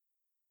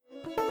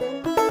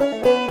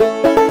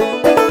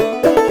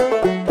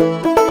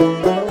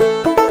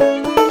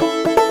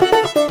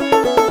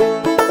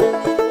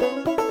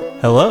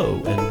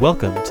Hello, and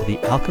welcome to the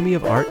Alchemy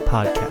of Art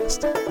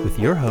podcast with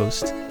your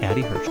host,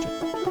 Addie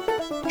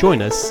Hurston.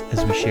 Join us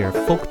as we share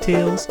folk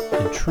tales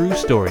and true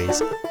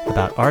stories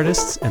about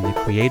artists and the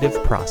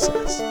creative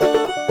process.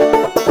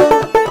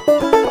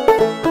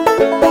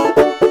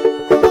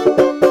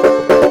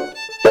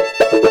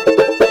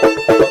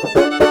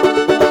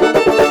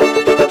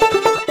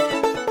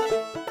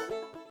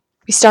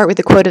 We start with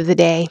the quote of the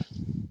day.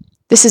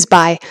 This is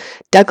by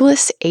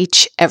Douglas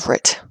H.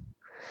 Everett.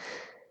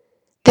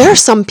 There are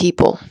some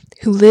people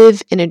who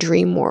live in a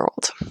dream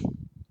world,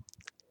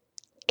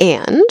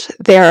 and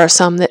there are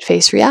some that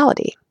face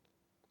reality.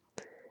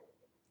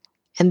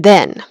 And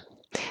then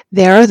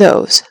there are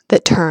those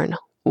that turn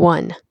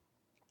one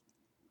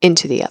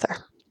into the other.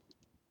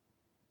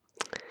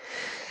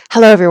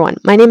 Hello, everyone.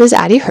 My name is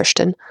Addie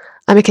Hurston.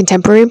 I'm a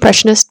contemporary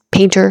impressionist,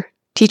 painter,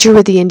 teacher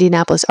with the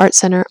Indianapolis Art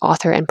Center,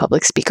 author, and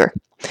public speaker.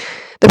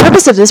 The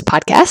purpose of this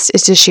podcast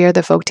is to share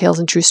the folk tales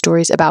and true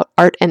stories about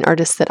art and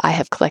artists that I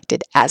have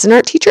collected as an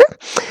art teacher.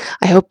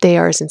 I hope they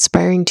are as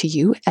inspiring to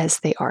you as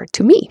they are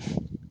to me.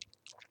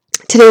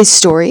 Today's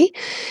story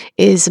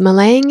is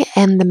Liang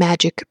and the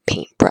Magic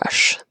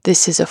Paintbrush.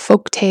 This is a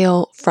folk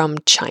tale from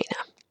China.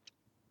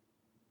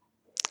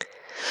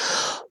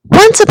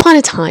 Once upon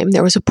a time,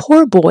 there was a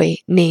poor boy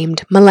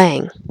named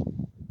Liang.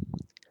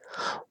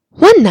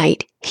 One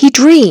night, he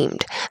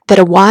dreamed that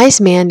a wise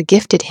man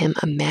gifted him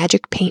a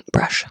magic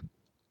paintbrush.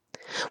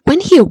 When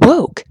he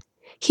awoke,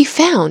 he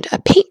found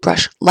a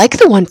paintbrush like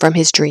the one from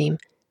his dream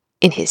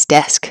in his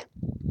desk.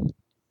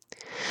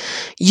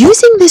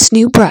 Using this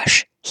new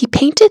brush, he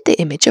painted the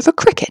image of a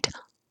cricket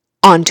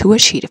onto a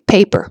sheet of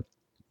paper.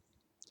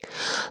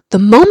 The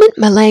moment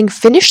Liang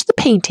finished the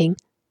painting,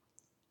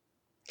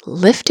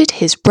 lifted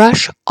his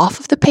brush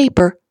off of the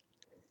paper,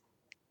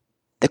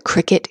 the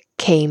cricket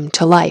came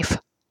to life.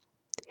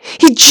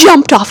 He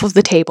jumped off of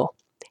the table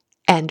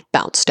and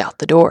bounced out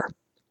the door.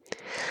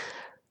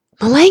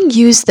 Liang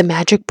used the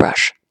magic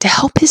brush to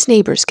help his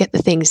neighbors get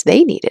the things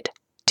they needed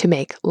to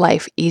make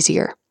life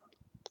easier.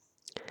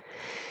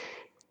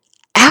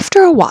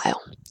 After a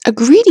while, a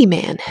greedy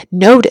man had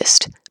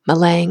noticed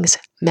Liang's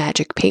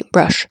magic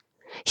paintbrush.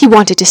 He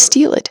wanted to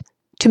steal it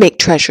to make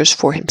treasures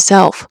for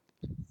himself.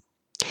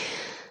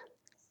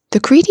 The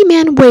greedy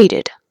man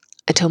waited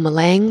until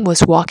Liang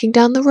was walking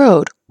down the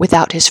road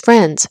without his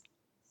friends.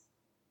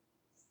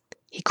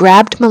 He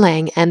grabbed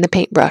Liang and the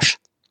paintbrush.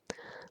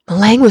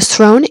 Liang was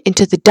thrown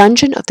into the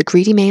dungeon of the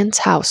greedy man's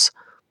house.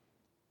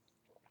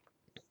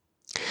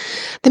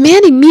 The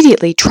man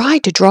immediately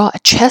tried to draw a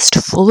chest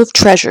full of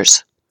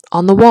treasures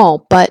on the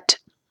wall, but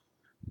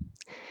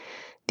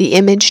the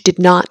image did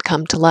not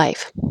come to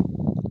life.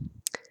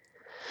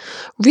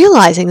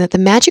 Realizing that the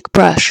magic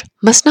brush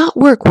must not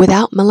work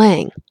without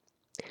Liang,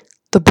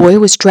 the boy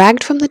was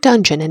dragged from the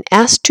dungeon and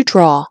asked to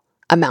draw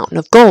a mountain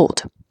of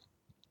gold.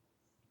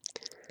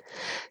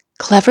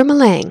 Clever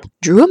Liang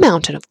drew a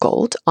mountain of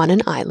gold on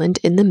an island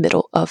in the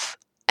middle of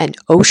an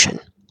ocean.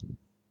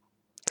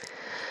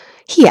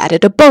 He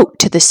added a boat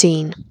to the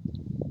scene.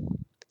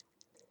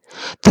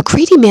 The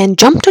greedy man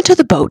jumped onto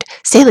the boat,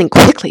 sailing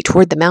quickly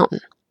toward the mountain.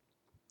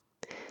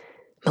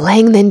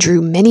 Liang then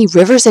drew many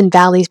rivers and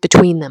valleys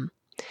between them.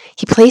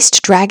 He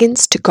placed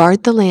dragons to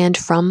guard the land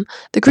from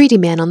the greedy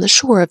man on the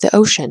shore of the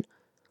ocean.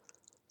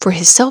 For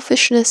his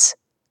selfishness,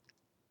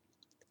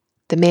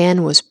 the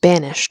man was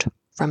banished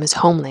from his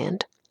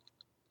homeland.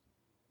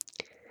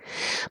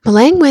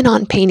 Liang went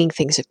on painting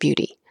things of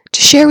beauty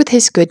to share with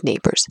his good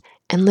neighbors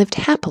and lived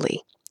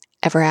happily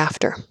ever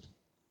after.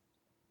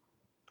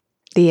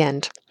 The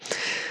end.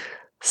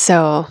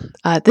 So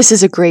this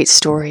is a great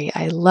story.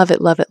 I love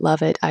it, love it,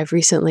 love it. I've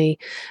recently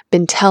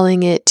been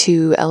telling it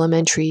to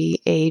elementary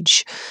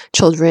age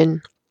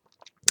children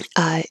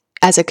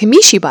as a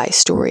kamishibai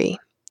story.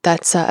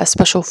 That's a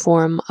special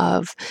form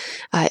of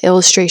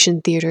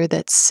illustration theater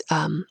that's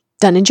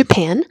done in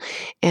Japan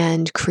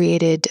and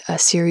created a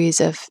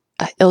series of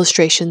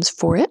illustrations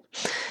for it.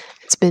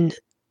 It's been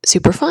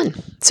super fun.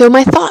 So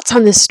my thoughts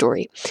on this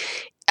story.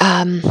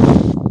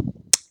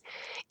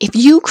 If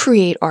you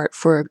create art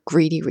for a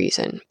greedy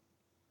reason,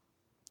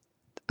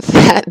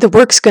 the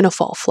work's going to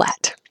fall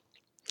flat.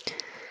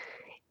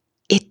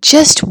 It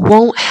just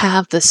won't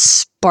have the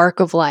spark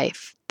of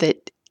life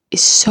that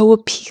is so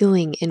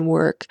appealing in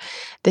work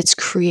that's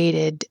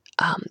created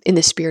in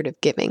the spirit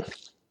of giving.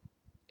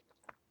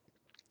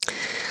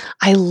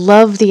 I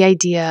love the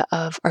idea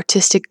of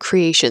artistic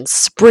creations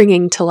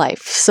springing to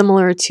life,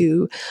 similar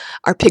to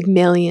our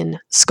Pygmalion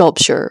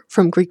sculpture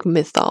from Greek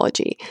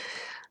mythology.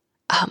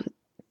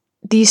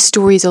 These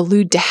stories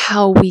allude to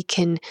how we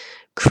can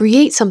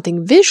create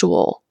something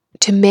visual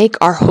to make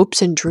our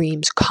hopes and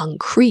dreams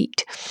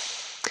concrete.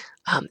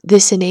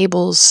 This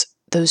enables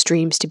those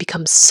dreams to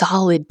become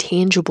solid,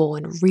 tangible,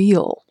 and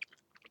real.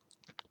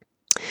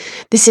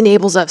 This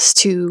enables us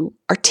to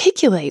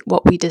articulate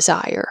what we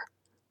desire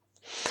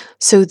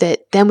so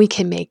that then we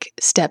can make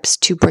steps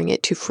to bring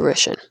it to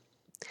fruition.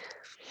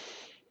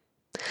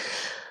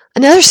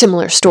 Another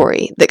similar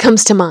story that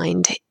comes to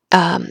mind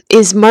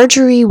is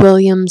Marjorie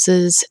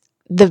Williams's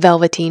The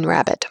Velveteen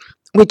Rabbit,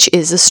 which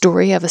is a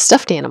story of a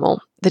stuffed animal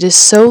that is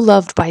so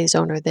loved by his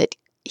owner that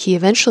he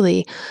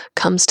eventually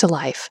comes to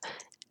life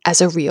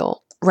as a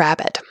real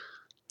rabbit.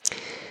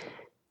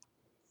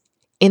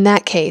 In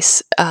that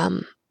case,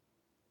 the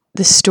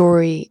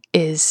story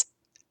is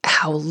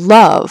how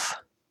love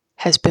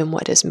has been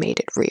what has made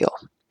it real.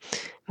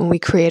 When we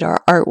create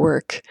our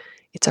artwork,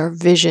 it's our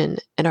vision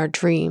and our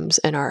dreams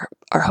and our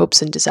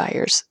hopes and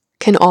desires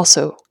can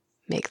also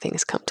make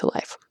things come to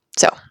life.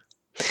 So,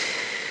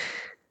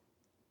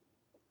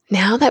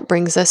 now that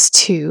brings us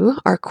to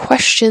our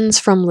questions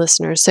from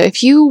listeners. So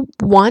if you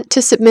want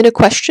to submit a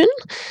question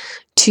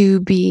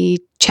to be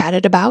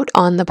chatted about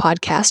on the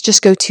podcast,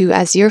 just go to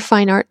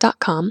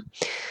azirfineart.com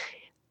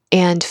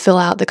and fill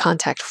out the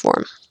contact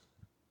form.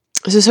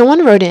 So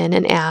someone wrote in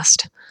and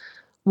asked,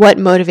 what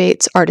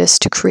motivates artists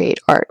to create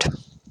art?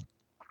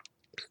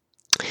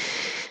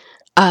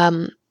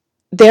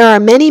 There are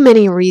many,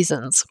 many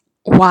reasons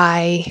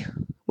why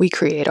we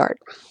create art.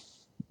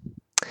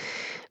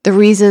 The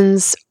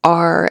reasons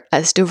are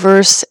as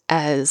diverse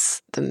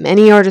as the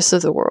many artists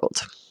of the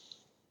world.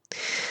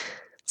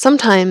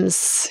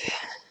 Sometimes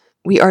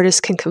we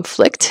artists can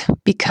conflict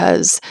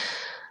because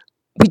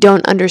we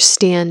don't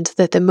understand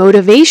that the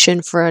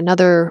motivation for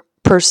another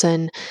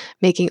person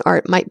making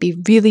art might be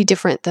really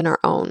different than our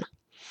own.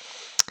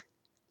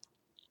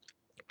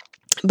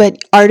 But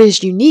art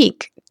is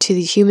unique to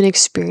the human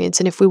experience,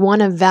 and if we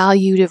want to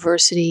value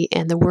diversity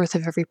and the worth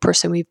of every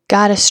person, we've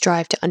got to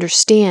strive to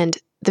understand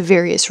the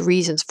various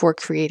reasons for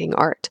creating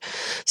art.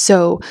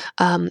 So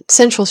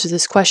central to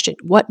this question,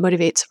 what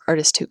motivates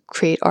artists to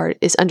create art,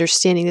 is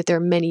understanding that there are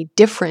many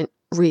different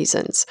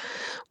reasons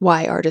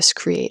why artists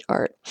create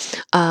art.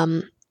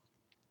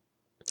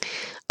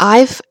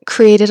 I've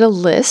created a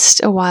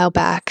list a while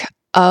back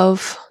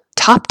of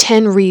top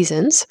 10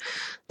 reasons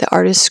that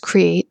artists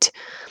create,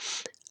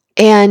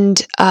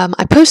 and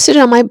I posted it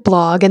on my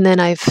blog, and then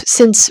I've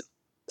since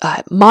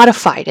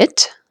modified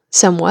it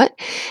somewhat,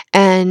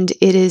 and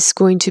it is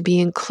going to be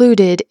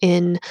included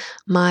in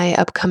my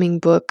upcoming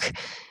book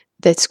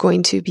that's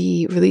going to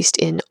be released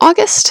in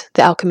August,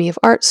 The Alchemy of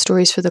Art,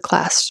 Stories for the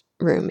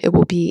Classroom. It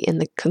will be in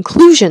the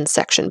conclusion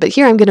section, but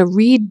here I'm going to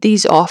read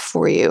these off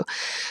for you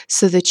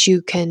so that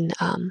you can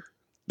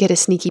get a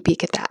sneaky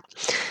peek at that.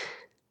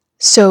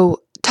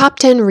 So, top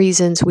 10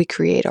 reasons we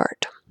create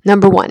art.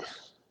 Number 1,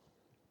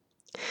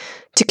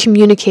 to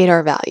communicate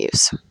our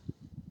values.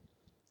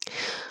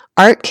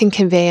 Art can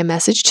convey a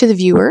message to the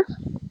viewer.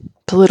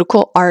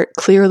 Political art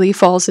clearly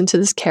falls into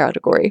this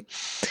category.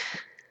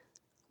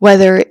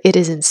 Whether it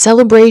is in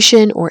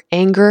celebration or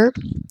anger,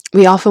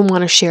 we often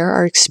want to share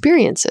our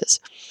experiences.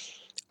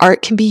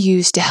 Art can be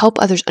used to help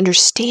others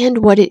understand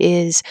what it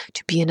is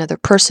to be another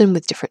person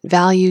with different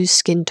values,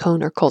 skin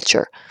tone, or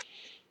culture.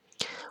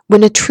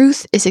 When a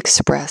truth is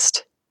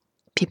expressed,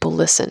 people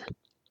listen.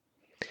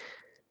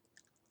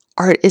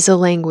 Art is a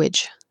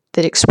language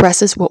that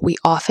expresses what we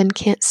often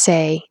can't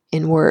say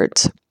in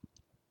words.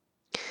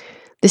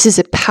 This is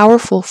a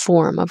powerful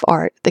form of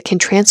art that can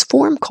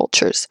transform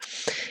cultures.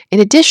 In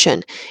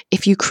addition,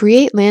 if you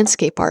create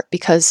landscape art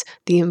because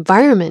the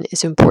environment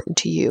is important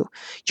to you,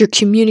 you're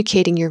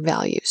communicating your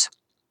values.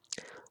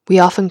 We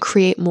often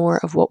create more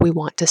of what we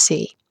want to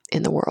see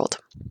in the world.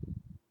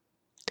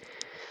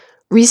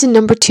 Reason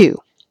number 2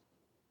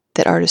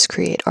 that artists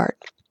create art: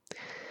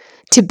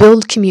 to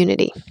build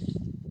community.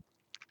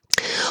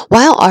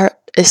 While art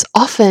is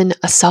often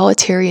a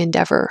solitary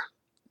endeavor,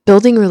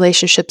 building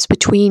relationships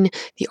between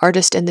the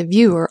artist and the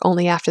viewer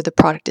only after the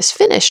product is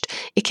finished,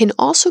 it can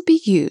also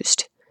be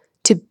used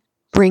to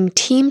bring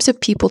teams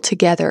of people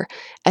together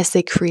as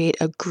they create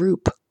a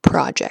group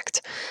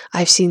project.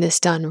 I've seen this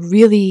done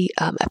really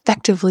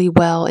effectively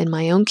well in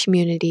my own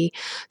community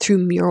through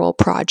mural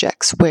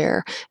projects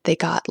where they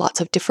got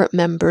lots of different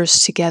members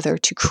together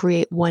to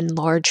create one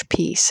large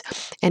piece.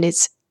 And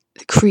it's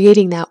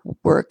creating that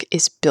work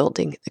is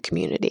building the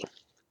community.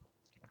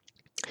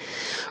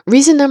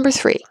 Reason number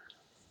 3,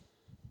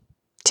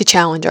 to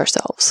challenge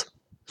ourselves.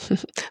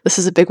 This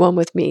is a big one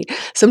with me.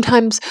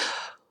 Sometimes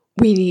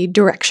we need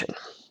direction.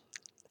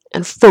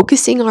 And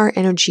focusing our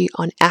energy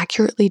on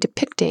accurately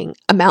depicting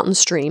a mountain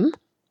stream,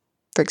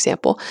 for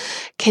example,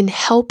 can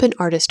help an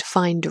artist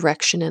find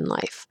direction in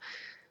life.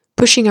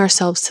 Pushing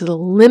ourselves to the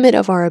limit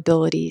of our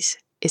abilities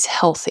is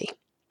healthy,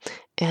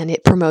 and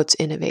it promotes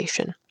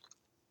innovation.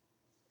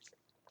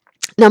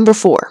 Number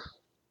 4,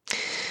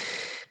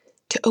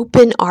 to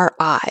open our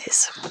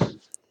eyes.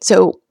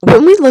 So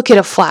when we look at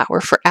a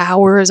flower for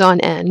hours on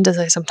end, as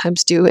I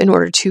sometimes do in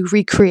order to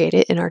recreate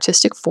it in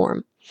artistic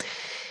form,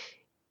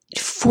 it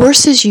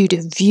forces you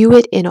to view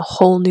it in a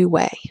whole new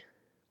way.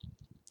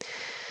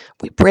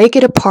 We break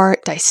it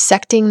apart,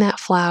 dissecting that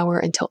flower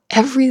until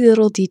every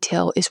little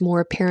detail is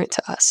more apparent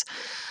to us.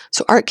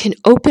 So art can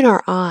open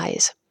our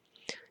eyes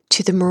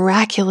to the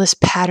miraculous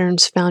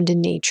patterns found in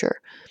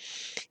nature.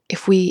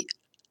 If we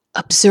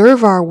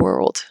observe our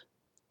world,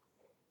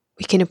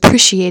 we can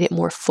appreciate it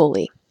more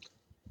fully.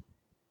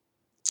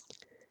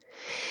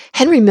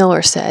 Henry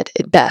Miller said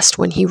it best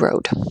when he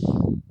wrote,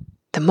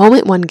 "The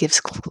moment one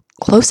gives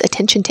close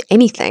attention to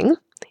anything,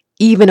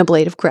 even a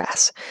blade of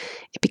grass,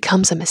 it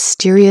becomes a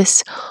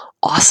mysterious,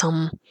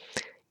 awesome,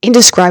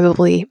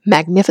 indescribably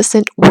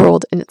magnificent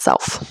world in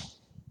itself."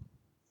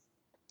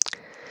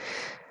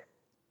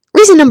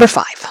 Reason number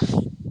 5,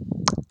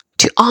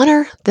 to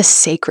honor the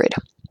sacred.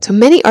 So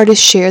many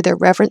artists share their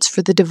reverence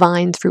for the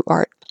divine through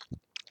art.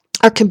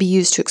 Art can be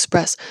used to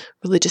express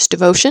religious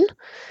devotion.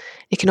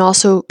 It can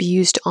also be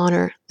used to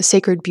honor the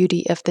sacred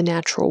beauty of the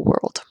natural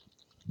world.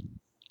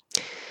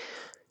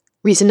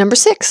 Reason number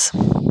 6,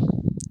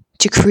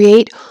 to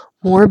create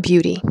more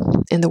beauty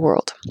in the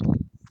world.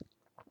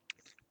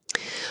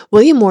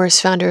 William Morris,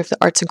 founder of the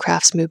arts and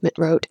crafts movement,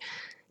 wrote,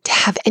 "To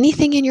have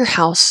anything in your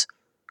house,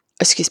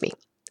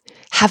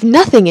 have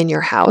nothing in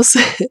your house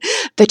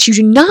that you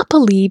do not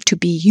believe to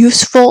be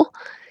useful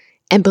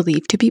and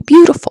believe to be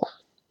beautiful."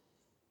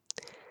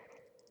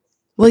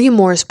 William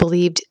Morris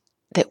believed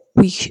that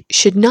we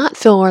should not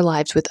fill our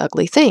lives with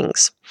ugly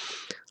things.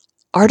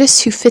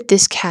 Artists who fit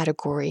this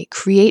category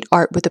create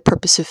art with the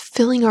purpose of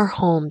filling our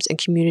homes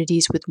and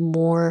communities with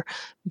more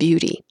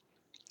beauty.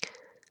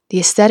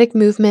 The aesthetic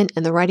movement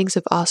and the writings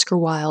of Oscar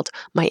Wilde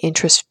might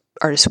interest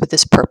artists with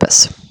this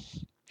purpose.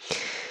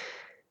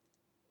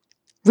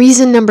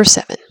 Reason number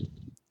 7,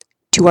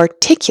 to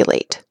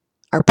articulate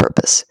our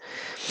purpose.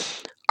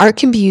 Art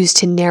can be used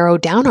to narrow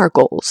down our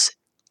goals.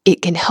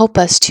 It can help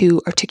us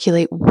to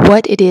articulate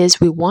what it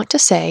is we want to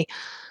say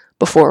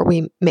before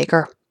we make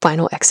our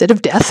final exit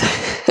of death.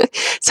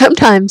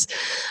 Sometimes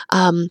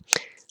I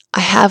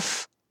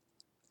have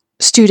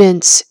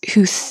students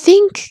who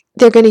think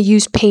they're going to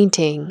use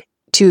painting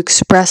to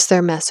express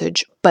their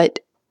message, but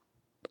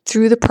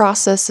through the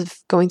process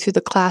of going through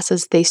the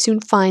classes, they soon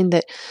find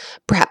that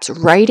perhaps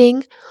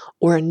writing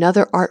or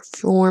another art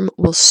form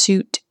will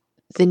suit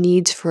the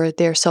needs for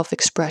their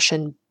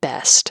self-expression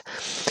best.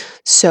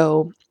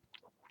 So,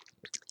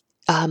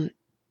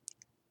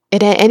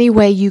 in any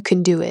way you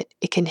can do it,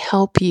 it can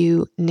help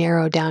you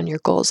narrow down your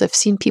goals. I've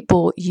seen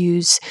people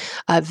use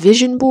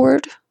vision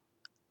board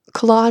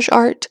collage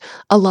art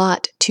a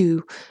lot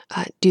to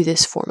do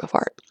this form of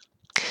art.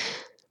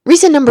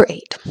 Reason number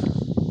 8,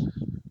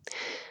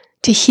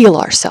 to heal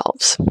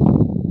ourselves.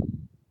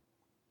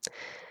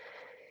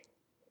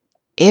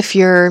 If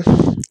you're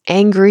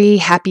angry,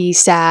 happy,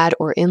 sad,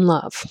 or in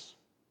love,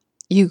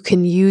 you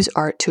can use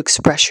art to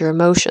express your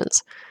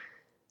emotions.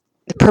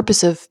 The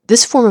purpose of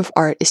this form of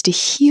art is to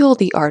heal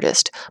the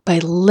artist by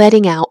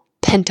letting out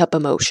pent-up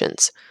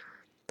emotions,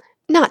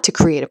 not to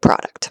create a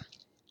product.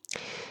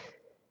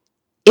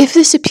 If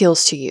this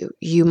appeals to you,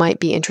 you might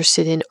be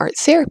interested in art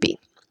therapy.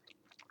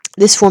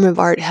 This form of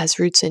art has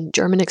roots in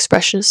German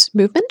Expressionist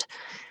movement,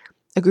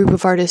 a group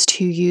of artists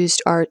who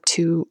used art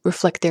to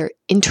reflect their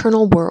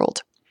internal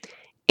world,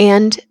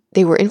 and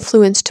they were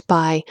influenced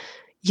by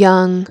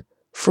Liang,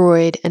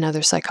 Freud, and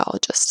other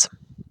psychologists.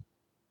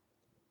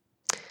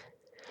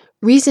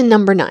 Reason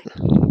number 9,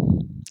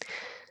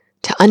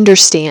 to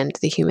understand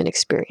the human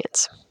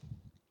experience.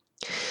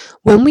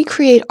 When we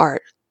create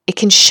art, it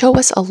can show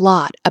us a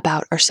lot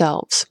about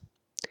ourselves.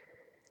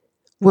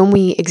 When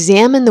we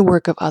examine the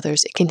work of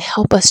others, it can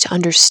help us to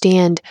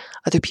understand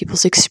other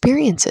people's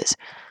experiences.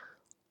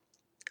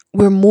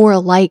 We're more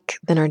alike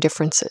than our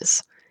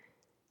differences.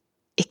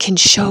 It can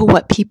show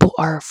what people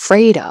are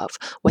afraid of,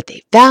 what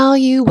they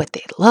value, what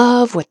they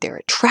love, what they're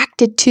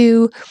attracted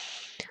to.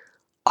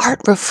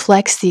 Art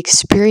reflects the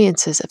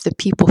experiences of the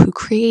people who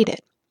create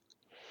it.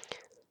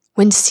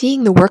 When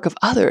seeing the work of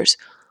others,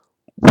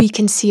 we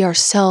can see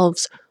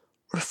ourselves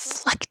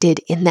reflected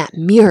in that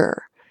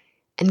mirror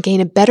and gain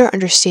a better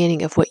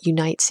understanding of what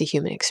unites the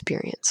human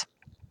experience.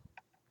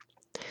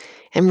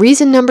 And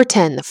reason number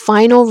 10, the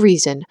final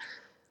reason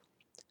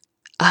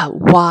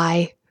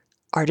why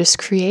artists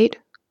create,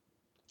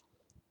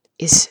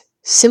 is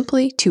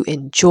simply to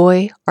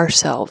enjoy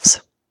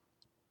ourselves.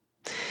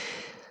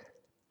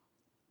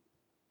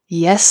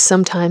 Yes,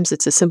 sometimes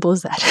it's as simple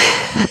as that.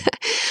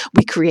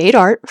 We create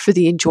art for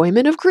the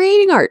enjoyment of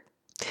creating art.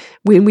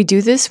 When we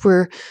do this,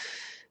 we're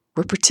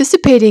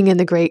participating in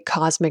the great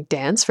cosmic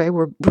dance, right?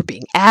 We're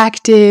being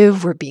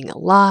active, we're being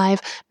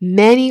alive.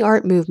 Many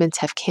art movements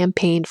have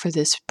campaigned for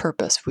this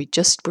purpose. We're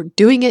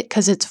doing it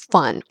because it's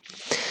fun.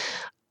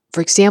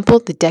 For example,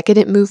 the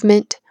Decadent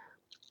movement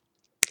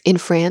in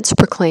France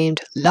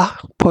proclaimed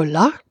l'art pour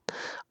l'art,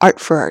 art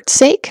for art's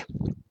sake.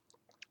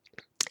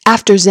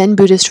 After Zen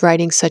Buddhist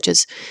writings such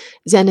as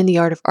Zen and the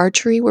Art of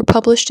Archery were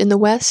published in the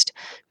West,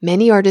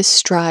 many artists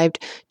strived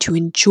to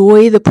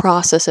enjoy the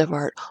process of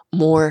art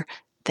more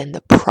than the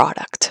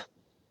product.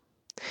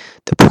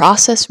 The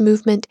process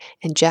movement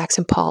and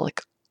Jackson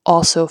Pollock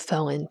also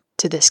fell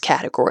into this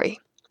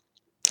category.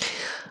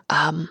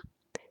 And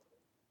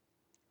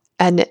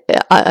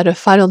on a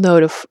final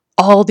note of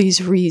all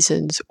these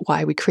reasons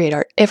why we create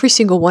art, every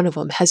single one of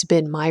them has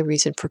been my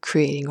reason for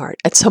creating art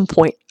at some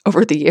point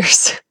over the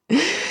years.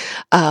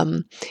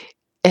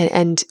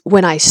 And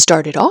when I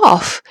started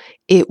off,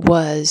 it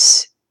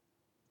was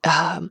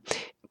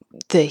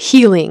the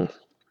healing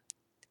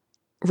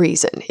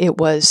reason. It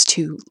was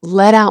to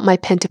let out my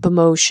pent-up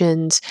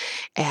emotions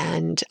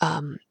and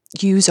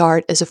use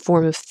art as a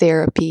form of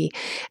therapy.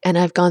 And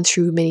I've gone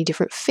through many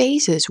different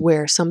phases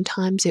where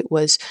sometimes it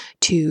was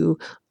to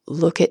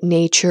look at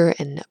nature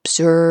and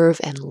observe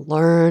and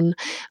learn.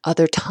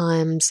 Other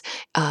times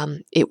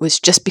it was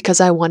just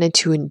because I wanted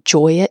to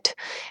enjoy it.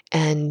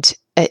 And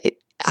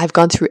I've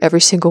gone through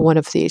every single one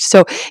of these.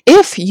 So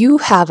if you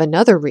have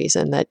another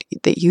reason that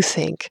you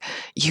think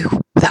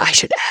that I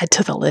should add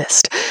to the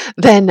list,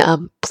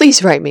 then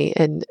please write me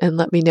and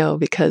let me know,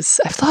 because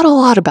I've thought a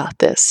lot about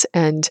this.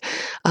 And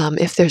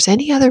if there's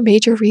any other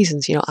major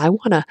reasons, I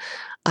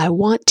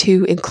want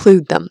to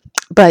include them.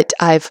 But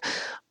I've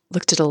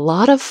looked at a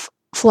lot of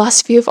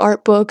philosophy of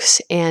art books,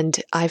 and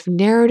I've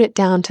narrowed it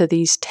down to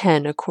these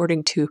 10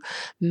 according to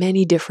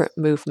many different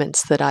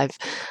movements that I've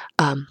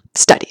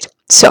studied.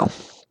 So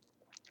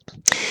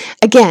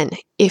again,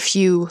 if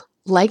you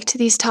liked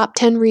these top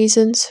 10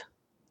 reasons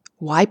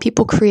why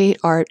people create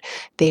art,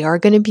 they are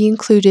going to be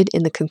included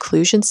in the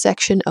conclusion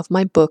section of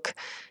my book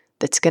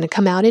that's going to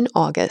come out in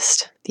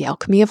August, The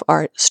Alchemy of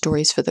Art,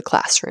 Stories for the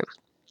Classroom.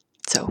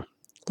 So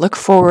look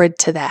forward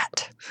to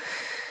that.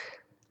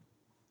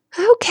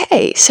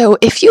 Okay, so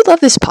if you love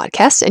this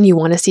podcast and you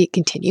want to see it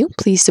continue,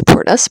 please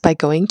support us by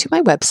going to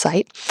my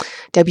website,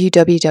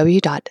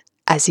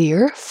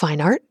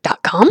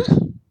 www.azirfineart.com.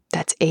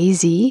 That's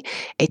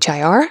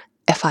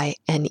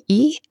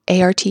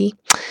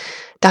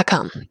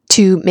AZHIRFINEART.com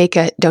to make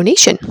a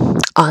donation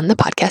on the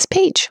podcast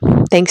page.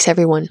 Thanks,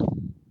 everyone.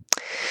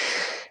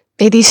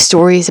 May these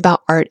stories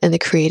about art and the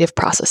creative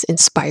process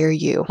inspire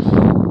you.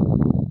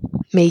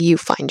 May you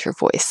find your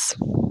voice.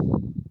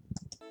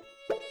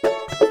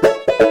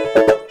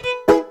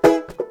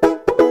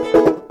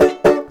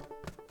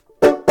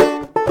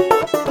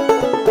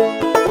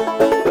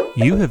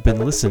 You have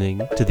been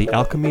listening to the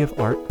Alchemy of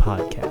Art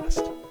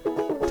podcast.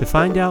 To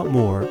find out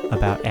more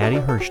about Addie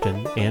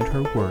Hurston and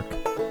her work,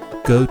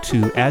 go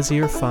to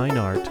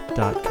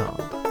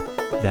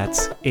azirfineart.com.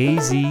 That's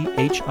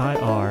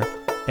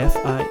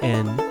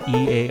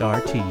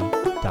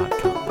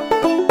AZHIRFINEART.com.